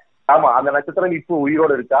தெரியல. ஆமா, அந்த நட்சத்திரம் இப்போ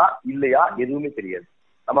உயிரோடு இருக்கா இல்லையா எதுவுமே தெரியாது.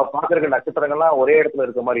 நம்ம பாக்குற நட்சத்திரங்கள்லாம் ஒரே இடத்துல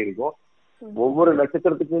இருக்க மாதிரி இருக்கும். ஒவ்வொரு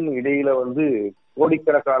நட்சத்திரத்துக்கும் இடையில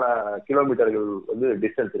கோடிக்கணக்கான கிலோமீட்டர்கள்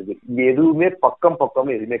டிஸ்டன்ஸ் இருக்கு. இங்க எதுவுமே பக்கம்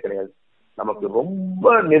எதுவுமே கிடையாது. நமக்கு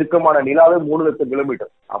ரொம்ப நெருக்கமான நிலாவே 3 லட்சம்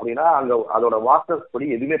கிலோமீட்டர் அப்படின்னா அங்க அதோட வாஸ்டர்ஸ் படி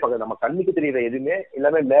எதுவுமே பக்கம், நம்ம கண்ணுக்கு தெரியுற எதுவுமே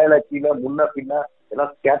எல்லாமே மேல கீழே முன்ன பின்ன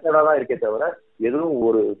எல்லாம் ஸ்கேட்டர்டா தான் இருக்கே தவிர எதுவும்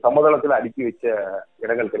ஒரு சமதளத்துல அடுக்கி வச்ச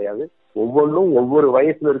இடங்கள் கிடையாது. ஒவ்வொன்றும் ஒவ்வொரு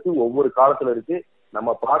வயசுல இருக்கு, ஒவ்வொரு காலத்துல இருக்கு.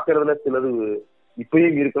 நம்ம பாக்குறதுல சிலது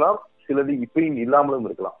இப்பயும் இருக்கலாம், சிலது இப்பயும் இல்லாமலும்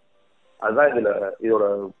இருக்கலாம். அதுதான் இதோட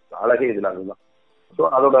அழகே இதுல. அதுதான். ஸோ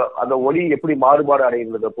அதோட அந்த ஒளி எப்படி மாறுபாடு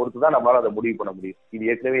அடைகிறத பொறுத்துதான் நம்மளால அதை முடிவு பண்ண முடியும். இது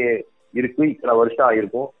ஏற்கனவே இருக்கு, இத்தனை வருஷம்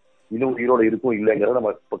ஆயிருக்கும், இன்னும் உயிரோட இருக்கும் இல்லைங்கிறத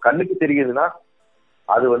நம்ம இப்ப கண்ணுக்கு தெரியுதுன்னா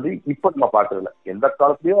அது இப்ப நம்ம பாக்குறதுல எந்த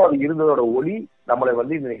காலத்திலயும் அது இருந்ததோட ஒளி நம்மளை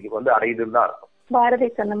இன்னைக்கு அடையுதுன்னு தான் இருக்கும். பாரதி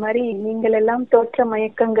சொன்ன மாதிரி நீங்கள் எல்லாம் தோற்ற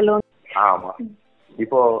மயக்கங்களும். ஆமா,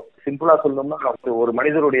 இப்போ சிம்பிளா சொல்லணும்னா ஒரு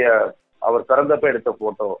மனிதருடைய அவர் பிறந்தப்ப எடுத்த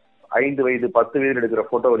போட்டோ, 5 வயது 10 வயது எடுக்கிற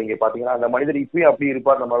போட்டோ நீங்க பாத்தீங்கன்னா அந்த மனிதர் இப்பயும் அப்படி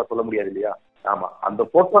இருப்பார் நம்மளால சொல்ல முடியாது இல்லையா? ஆமா, அந்த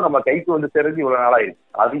போட்டோ நம்ம கைக்கு தெரிஞ்சு இவ்வளவு நாளா இருக்கு.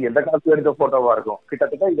 அது எந்த காலத்துல எடுத்த போட்டோவா இருக்கும்.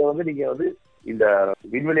 கிட்டத்தட்ட இதை நீங்க இந்த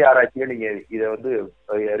விண்வெளி ஆராய்ச்சியை நீங்க இதை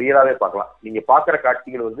ரியலாவே பார்க்கலாம். நீங்க பாக்குற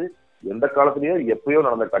காட்சிகள் எந்த காலத்திலயோ எப்பயோ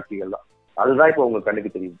நடந்த காட்சிகள் தான். அதுதான் இப்ப உங்க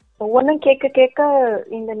கண்ணுக்கு தெரியும். ஒவ்வொன்னும் கேட்க கேட்க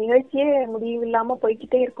இந்த நிகழ்ச்சியே முடிவில்லாம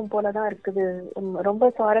போய்கிட்டே இருக்கும் போலதான் இருக்குது.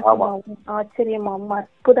 ரொம்ப சுவாரஸ்யமாகவும் ஆச்சரியமாகவும்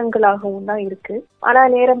அற்புதங்களாகவும் தான் இருக்கு. ஆனா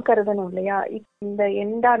நேரம் கருதணும் இல்லையா? இந்த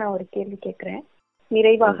எண்டா நான் ஒரு கேள்வி கேட்கிறேன்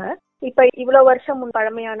நிறைவாக. இப்ப இவ்வளவு வருஷம்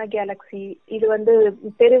பழமையான கேலக்சி, இது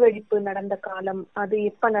பெருவெடிப்பு நடந்த காலம், அது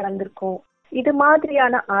எப்ப நடந்திருக்கும்? இது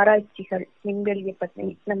மாதிரியான ஆராய்ச்சிகள் விண்வெளியை பத்தி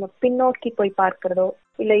நம்ம பின்னோக்கி போய் பார்க்கிறதோ,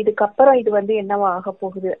 இல்ல இதுக்கப்புறம் இது என்னவா ஆக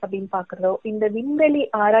போகுது அப்படின்னு பாக்குறதோ, இந்த விண்வெளி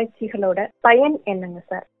ஆராய்ச்சிகளோட பயன் என்னங்க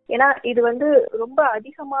சார்? ஏன்னா இது ரொம்ப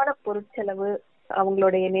அதிகமான பொருட்செலவு,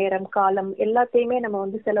 அவங்களுடைய நேரம் காலம் எல்லாத்தையுமே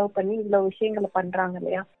நம்ம செலவு பண்ணி இவ்வளவு விஷயங்களை பண்றாங்க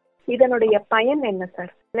இல்லையா? இதனுடைய பயன் என்ன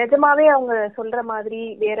சார்? நிஜமாவே அவங்க சொல்ற மாதிரி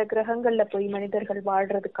வேற கிரகங்கள்ல போய் மனிதர்கள்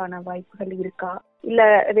வாழ்றதுக்கான வாய்ப்புகள் இருக்கா, இல்ல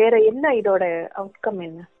வேற என்ன இதோட அவுட்கம்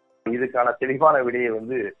என்ன? இதுக்கான தெளிவான விடையை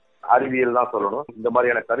அறிவியல் தான் சொல்லணும். இந்த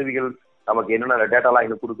மாதிரியான கருவிகள் நமக்கு என்னென்ன டேட்டாலாம்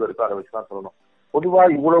இன்னும் கொடுக்க இருக்கோ அதை வச்சுதான் சொல்லணும். பொதுவா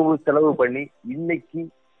இவ்வளவு செலவு பண்ணி இன்னைக்கு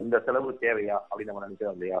இந்த செலவு தேவையா அப்படின்னு நம்ம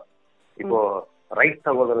நினைக்கிறோம் இல்லையா? இப்போ ரைட்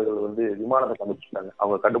சகோதரர்கள் விமானத்தை கண்டுபிடிச்சிட்டாங்க.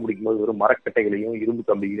 அவங்க கண்டுபிடிக்கும் போது வெறும் மரக்கட்டைகளையும் இரும்பு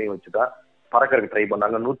கம்பிகளையும் வச்சுதான் பறக்கிறதுக்கு ட்ரை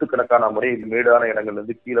பண்ணாங்க. 100கணக்கான முறை மேடான இடங்கள்ல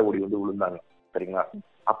கீழே ஓடி விழுந்தாங்க. சரிங்களா?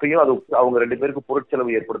 அப்பயும் அது அவங்க 2 பேருக்கு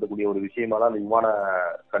பொருட்செலவு ஏற்படுத்தக்கூடிய ஒரு விஷயமா தான் அந்த விமான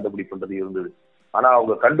கண்டுபிடிப்புன்றது இருந்தது. ஆனா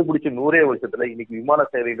அவங்க கண்டுபிடிச்ச 100 வருஷத்துல இன்னைக்கு விமான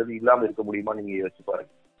சேவைன்றது இல்லாம இருக்க முடியுமா? நீங்க யோசிச்சு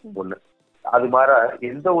பாருங்க. ஒண்ணு. அது மாதிரி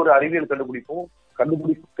எந்த ஒரு அறிவியல் கண்டுபிடிப்பும்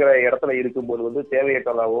கண்டுபிடிக்கிற இடத்துல இருக்கும்போது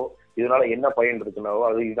தேவையற்றதாவோ இதனால என்ன பயன் இருக்குனாவோ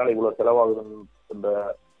அது இதனால இவ்வளவு செலவாகுதுன்ற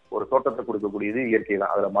ஒரு தோட்டத்தை கொடுக்கக்கூடியது இயற்கை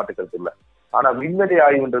தான், அதுல மாற்றுக்கிறது இல்லை. ஆனா விண்வெளி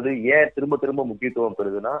ஆய்வுன்றது ஏன் திரும்ப திரும்ப முக்கியத்துவம்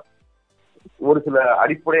பெறுதுன்னா, ஒரு சில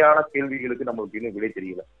அடிப்படையான கேள்விகளுக்கு நம்மளுக்கு இன்னும் விடை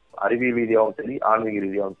தெரியல. அறிவியல் ரீதியாகவும் சரி, ஆன்மீக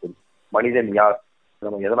ரீதியாகவும் சரி. மனிதன் யார்?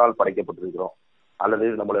 நம்ம எதனால் படைக்கப்பட்டிருக்கிறோம்? அல்லது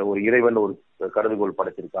நம்மள ஒரு இறைவன் ஒரு கருதுகோள்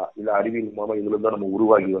படைச்சிருக்கா? இல்ல அறிவியல் மூலமா இதுல இருந்தா நம்ம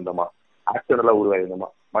உருவாகி வந்தோமா? ஆக்சிடென்டலா உருவாகி வந்தோமா?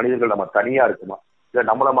 மனிதர்கள் நம்ம தனியா இருக்குமா? இல்ல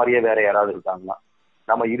நம்மள மாதிரியே வேற யாராவது இருக்காங்களா?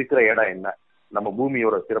 நம்ம இருக்கிற இடம் என்ன? நம்ம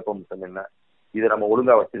பூமியோட சிறப்பம்சம் என்ன? இதை நம்ம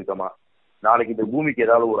ஒழுங்கா வச்சிருக்கோமா? நாளைக்கு இந்த பூமிக்கு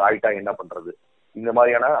ஏதாவது ஒரு ஆயிட்டா என்ன பண்றது? இந்த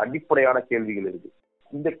மாதிரியான அடிப்படையான கேள்விகள் இருக்கு.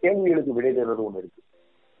 இந்த கேள்விகளுக்கு விடை தேடுறது ஒண்ணு இருக்கு.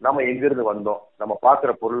 நம்ம எங்கிருந்து வந்தோம்? நம்ம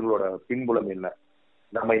பார்க்கிற பொருள்களோட பின்புலம் என்ன?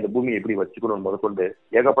 நம்ம இந்த பூமியை எப்படி வச்சுக்கணும் முதற்கொண்டு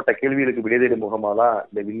ஏகப்பட்ட கேள்விகளுக்கு விடை தேடும் முகமா தான்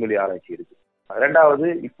இந்த விண்வெளி ஆராய்ச்சி இருக்கு. 2வது,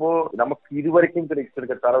 இப்போ நமக்கு இதுவரைக்கும்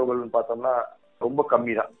கிடைச்சிருக்க தரவுகள்னு பார்த்தோம்னா ரொம்ப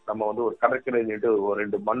கம்மி தான். நம்ம ஒரு கடற்கரை ஒரு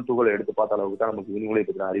 2 மண் துகளை எடுத்து பார்த்த அளவுக்கு தான் நமக்கு விண்வெளியை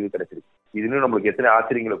பற்றின அறிவு கிடைச்சிருக்கு. இது இன்னும் நம்மளுக்கு எத்தனை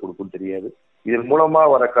ஆச்சரியங்களை கொடுக்கும்னு தெரியாது. இதன் மூலமா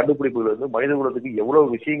வர கண்டுபிடிப்புகள் மனித குலத்துக்கு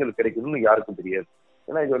எவ்வளவு விஷயங்கள் கிடைக்குதுன்னு யாருக்கும் தெரியாது.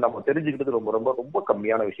 ஏன்னா இது நம்ம தெரிஞ்சுக்கிட்டது ரொம்ப ரொம்ப ரொம்ப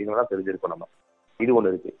கம்மியான விஷயங்கள் தான் தெரிஞ்சிருக்கோம் நம்ம. இது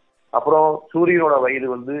ஒண்ணு இருக்கு. அப்புறம் சூரியனோட வயது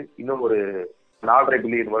இன்னும் ஒரு 4.5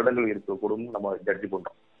 பில்லியன் வருடங்கள் இருக்கக்கூடும் நம்ம ஜட்ஜ்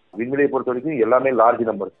பண்றோம். விண்வெளியை பொறுத்த வரைக்கும் எல்லாமே லார்ஜ்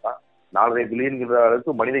நம்பர்ஸ் தான். 4.5 பில்லியன்கிற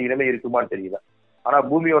அளவுக்கு மனித இனமே இருக்குமான்னு தெரியல. ஆனா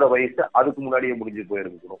பூமியோட வயசு அதுக்கு முன்னாடியே முடிஞ்சு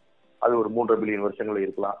போயிருக்கணும். அது ஒரு 3.5 பில்லியன் வருஷங்கள்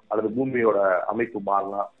இருக்கலாம். அல்லது பூமியோட அமைப்பு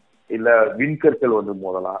மாறலாம், இல்ல விண்கற்கள்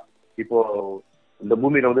மோதலாம். இப்போ இந்த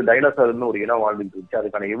பூமியில டைனோசர்னு ஒரு இனம் வாழ்ந்துட்டு இருந்துச்சு.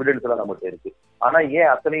 அதுக்கான எவிடன்ஸ் எல்லாம் நம்மகிட்ட இருக்கு. ஆனா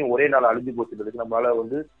ஏன் அத்தனையும் ஒரே நாள் அழிஞ்சு போச்சுன்றதுக்கு நம்மளால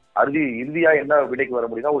இறுதியா என்ன விடைக்கு வர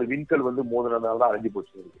முடியும்னா, ஒரு விண்கல் மோதுனதுனால தான் அழிஞ்சு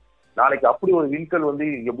போச்சு இருக்கு. நாளைக்கு அப்படி ஒரு விண்கல்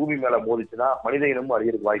இங்க பூமி மேல மோதிச்சுன்னா மனித இனமும்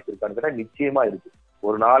அழியறதுக்கு வாய்ப்பு இருக்கான்னு கேட்டா நிச்சயமா இருக்கு.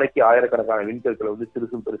 ஒரு நாளைக்கு ஆயிரக்கணக்கான விண்கற்கள்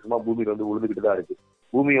சிறுசும் பெருசுமா பூமியில விழுந்துகிட்டு தான் இருக்கு.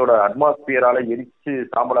 பூமியோட அட்மாஸ்பியரால எரிச்சு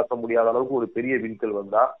சாம்பலாக்க முடியாத அளவுக்கு ஒரு பெரிய விண்கல்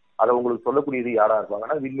வந்தா அதை உங்களுக்கு சொல்லக்கூடியது யாரா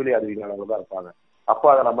இருப்பாங்கன்னா விண்வெளி அறிவியலாளர்கள் தான் இருப்பாங்க. அப்ப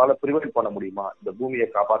அதை நம்மளால பிரிவென்ட் பண்ண முடியுமா? இந்த பூமியை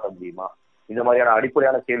காப்பாற்ற முடியுமா? இந்த மாதிரியான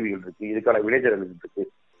அடிப்படையான கேள்விகள் இருக்கு, இதுக்கான விளைச்சல்கள் இருக்கு.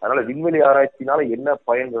 அதனால விண்வெளி ஆராய்ச்சினால என்ன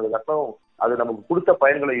பயன்கள் கட்டம், அது நமக்கு கொடுத்த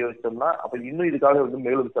பயன்களை யோசிச்சோம்னா அப்ப இன்னும் இதுக்காக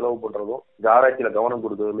மேலும் செலவு பண்றதும் இந்த ஆராய்ச்சியில கவனம்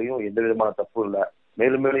கொடுக்கறதுலயும் எந்த விதமான தப்பு இல்லை.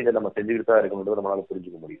 மேலும் மேலும் இதை நம்ம செஞ்சுக்கிட்டு தான் இருக்கணும், நம்மளால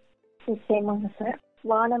புரிஞ்சுக்க முடியும். நிச்சயமாங்க சார்.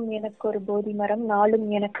 வானம் எனக்கு ஒரு போதி மரம், நாளும்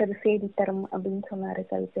எனக்கு அது செய்தி தரும் அப்படின்னு சொன்னாரு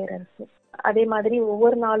கவிப்பேரரசு. அதே மாதிரி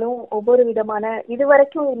ஒவ்வொரு நாளும் ஒவ்வொரு விதமான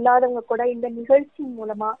இதுவரைக்கும் இல்லாதவங்க கூட இந்த நிகழ்ச்சி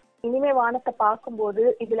மூலமா இனிமே வானத்தை பார்க்கும்போது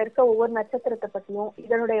இதுல இருக்க ஒவ்வொரு நட்சத்திரத்தை பத்தியும்,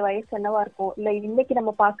 இதனுடைய வயசு என்னவா இருக்கும், இல்ல இன்னைக்கு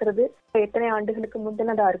நம்ம பாக்குறது எத்தனை ஆண்டுகளுக்கு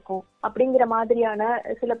முந்தினதா இருக்கும் அப்படிங்கிற மாதிரியான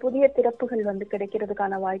சில புதிய திறப்புகள்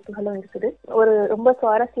கிடைக்கிறதுக்கான வாய்ப்புகளும் இருக்குது. ஒரு ரொம்ப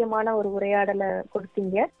சுவாரஸ்யமான ஒரு உரையாடலை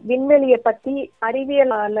கொடுத்தீங்க. விண்வெளியை பத்தி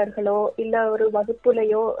அறிவியலாளர்களோ இல்ல ஒரு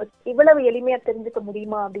வகுப்புலையோ இவ்வளவு எளிமையா தெரிஞ்சுக்க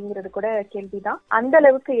முடியுமா அப்படிங்கிறது கூட கேள்விதான். அந்த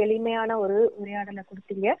அளவுக்கு எளிமையான ஒரு உரையாடலை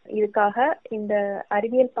கொடுத்தீங்க. இதுக்காக இந்த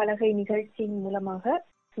அறிவியல் பலகை நிகழ்ச்சியின் மூலமாக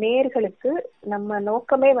நேயர்களுக்கு நம்ம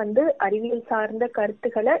நோக்கமே அறிவியல் சார்ந்த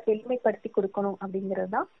கருத்துக்களை எளிமைப்படுத்தி கொடுக்கணும்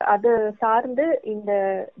அப்படிங்கிறது தான். அது சார்ந்து இந்த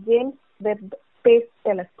ஜேம்ஸ் வெப் ஸ்பேஸ்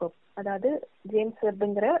டெலஸ்கோப், அதாவது ஜேம்ஸ்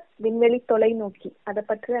வெப்ங்கிற விண்வெளி தொலைநோக்கி, அதை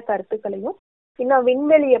பற்றிய கருத்துக்களையும் இன்னும்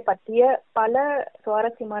விண்வெளியை பற்றிய பல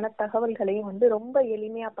சுவாரஸ்யமான தகவல்களையும் ரொம்ப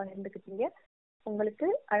எளிமையா பகிர்ந்துக்கிட்டீங்க. உங்களுக்கு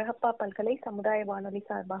அழகப்பா பல்கலை சமுதாய வானொலி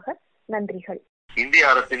சார்பாக நன்றிகள். இந்திய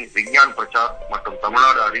அரசின் விஞ்ஞான் பிரச்சார் மற்றும்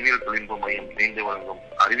தமிழ்நாடு அறிவியல் தொழில்நுட்ப மையம் இணைந்து வழங்கும்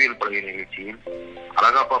அறிவியல் பலகை நிகழ்ச்சியில்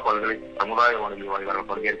அழகப்பா பல்கலை சமுதாய வானொலி வாயிலாக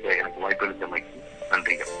பங்கேற்க எனக்கு வாய்ப்பளித்தமைக்கு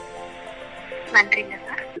நன்றிகள். நன்றிங்க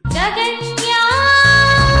சார்.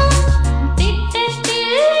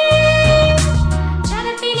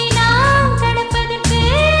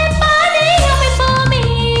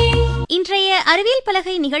 இன்றைய அறிவியல்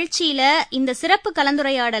பலகை நிகழ்ச்சியில இந்த சிறப்பு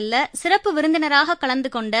கலந்துரையாடல்ல சிறப்பு விருந்தினராக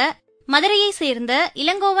கலந்து கொண்ட மதுரையை சேர்ந்த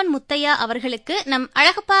இளங்கோவன் முத்தையா அவர்களுக்கு நம்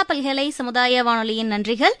அழகப்பா பல்கலை சமுதாய வானொலியின்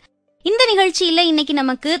நன்றிகள். இந்த நிகழ்ச்சியில இன்னைக்கு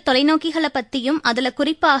நமக்கு தொலைநோக்கிகளை பத்தியும் அதுல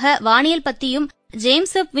குறிப்பாக வானியல் பத்தியும்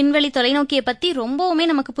ஜேம்ஸ் வெப் விண்வெளி தொலைநோக்கியை பத்தி ரொம்பவுமே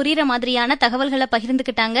நமக்கு புரியுற மாதிரியான தகவல்களை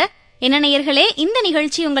பகிர்ந்துகிட்டாங்க. என்ன நேயர்களே, இந்த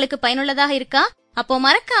நிகழ்ச்சி உங்களுக்கு பயனுள்ளதாக இருக்கா? அப்போ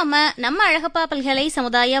மறக்காம நம்ம அழகப்பா பல்கலை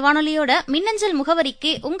சமுதாய வானொலியோட மின்னஞ்சல்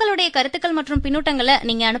முகவரிக்கு உங்களுடைய கருத்துக்கள் மற்றும் பின்னூட்டங்களை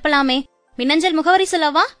நீங்க அனுப்பலாமே. மின்னஞ்சல் முகவரி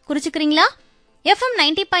சொல்லவா? குறிச்சுக்கிறீங்களா?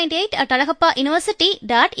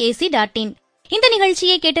 fm90.alagappauniversity.ac.in. இந்த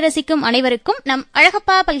நிகழ்ச்சியை கேட்டு ரசிக்கும் அனைவருக்கும் நம்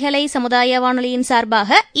அழகப்பா பல்கலை சமுதாய வானொலியின்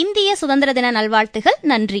சார்பாக இந்திய சுதந்திர தின நல்வாழ்த்துகள்.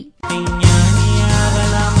 நன்றி.